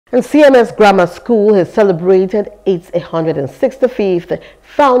And CMS Grammar School has celebrated its 165th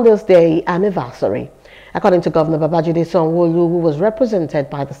Founders Day anniversary. According to Governor Babajide Sanwo-Olu, who was represented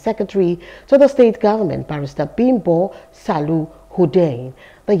by the Secretary to the State Government, Barrister Bimbo Salu-Hudeyin,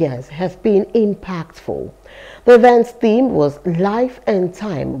 the years have been impactful. The event's theme was Life and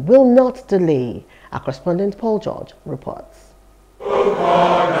Time Will Not Delay. Our correspondent Paul George reports.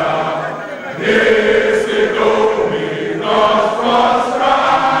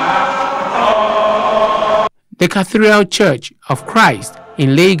 The Cathedral Church of Christ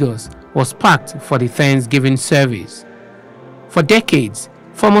in Lagos was packed for the Thanksgiving service. For decades,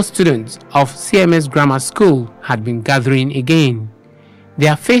 former students of CMS Grammar School had been gathering again.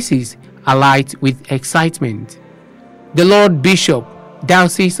 Their faces alight with excitement. The Lord Bishop,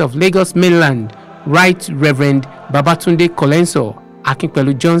 Diocese of Lagos Mainland, Right Reverend Babatunde Kolenso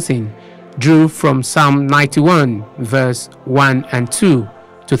Akinpelu Johnson, drew from Psalm 91 verse 1 and 2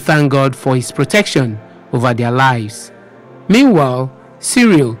 to thank God for his protection over their lives. Meanwhile,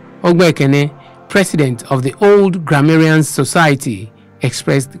 Cyril Ogbekene, president of the Old Grammarians Society,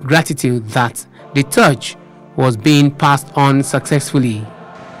 expressed gratitude that the torch was being passed on successfully.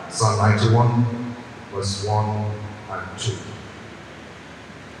 Psalm 91 verse 1 and 2.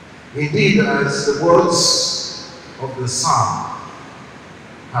 Indeed, as the words of the psalm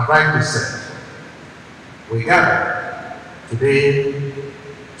have rightly said, we gather today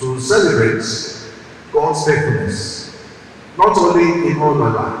to celebrate God's faithfulness, not only in all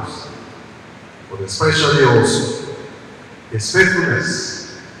our lives, but especially also His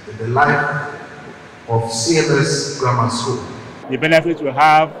faithfulness in the life of CMS Grammar School. The benefits we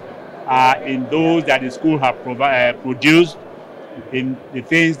have are in those that the school have produced, in the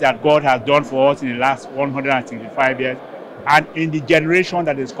things that God has done for us in the last 165 years, and in the generation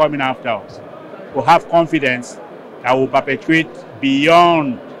that is coming after us. We have confidence that will perpetuate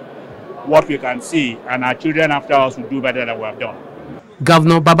beyond what we can see, and our children after us will do better than we have done.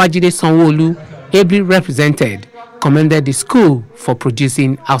 Governor Babajide Sanwo-Olu, ably represented, commended the school for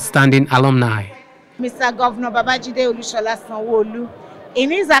producing outstanding alumni. Mr. Governor Babajide Sanwo-Olu, in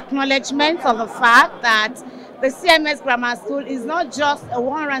his acknowledgement of the fact that the CMS Grammar School is not just a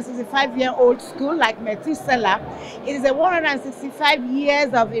 165-year-old school like Methuselah, it is a 165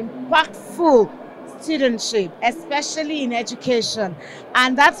 years of impactful studentship, especially in education.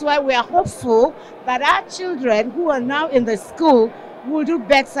 And that's why we are hopeful that our children who are now in the school will do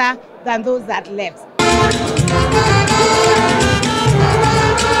better than those that left.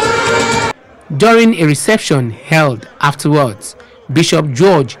 During a reception held afterwards, Bishop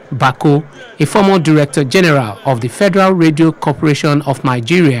George Bako, a former Director General of the Federal Radio Corporation of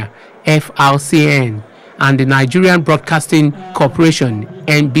Nigeria, FRCN, and the Nigerian Broadcasting Corporation,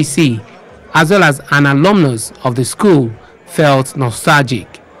 NBC, as well as an alumnus of the school, felt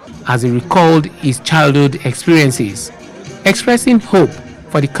nostalgic as he recalled his childhood experiences. Expressing hope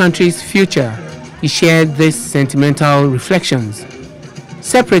for the country's future, he shared these sentimental reflections.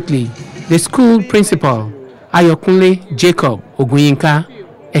 Separately, the school principal, Ayokunle Jacob Oguyinka,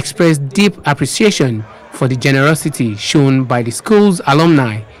 expressed deep appreciation for the generosity shown by the school's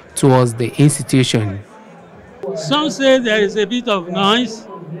alumni towards the institution. Some say there is a bit of noise,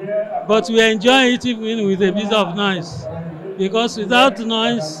 but we enjoy it even with a bit of noise, because without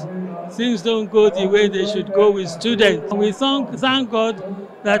noise, things don't go the way they should go with students. We thank God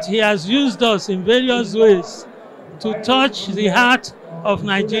that He has used us in various ways to touch the heart of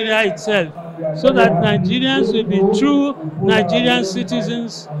Nigeria itself, so that Nigerians will be true Nigerian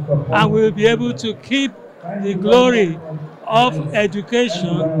citizens and will be able to keep the glory of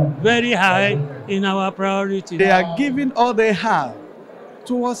education very high in our priority. They are giving all they have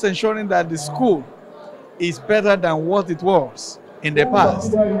towards ensuring that the school is better than what it was in the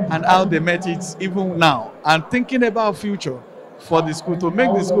past and how they met it even now, and thinking about future for the school to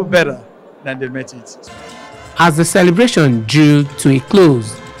make the school better than they met it. As the celebration drew to a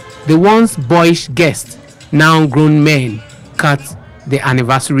close, the once boyish guests, now grown men, cut the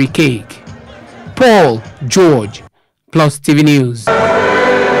anniversary cake. Paul George, Plus TV News.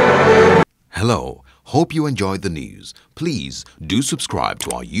 Hello, hope you enjoyed the news. Please do subscribe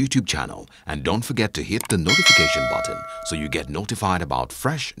to our YouTube channel and don't forget to hit the notification button so you get notified about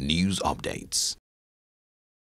fresh news updates.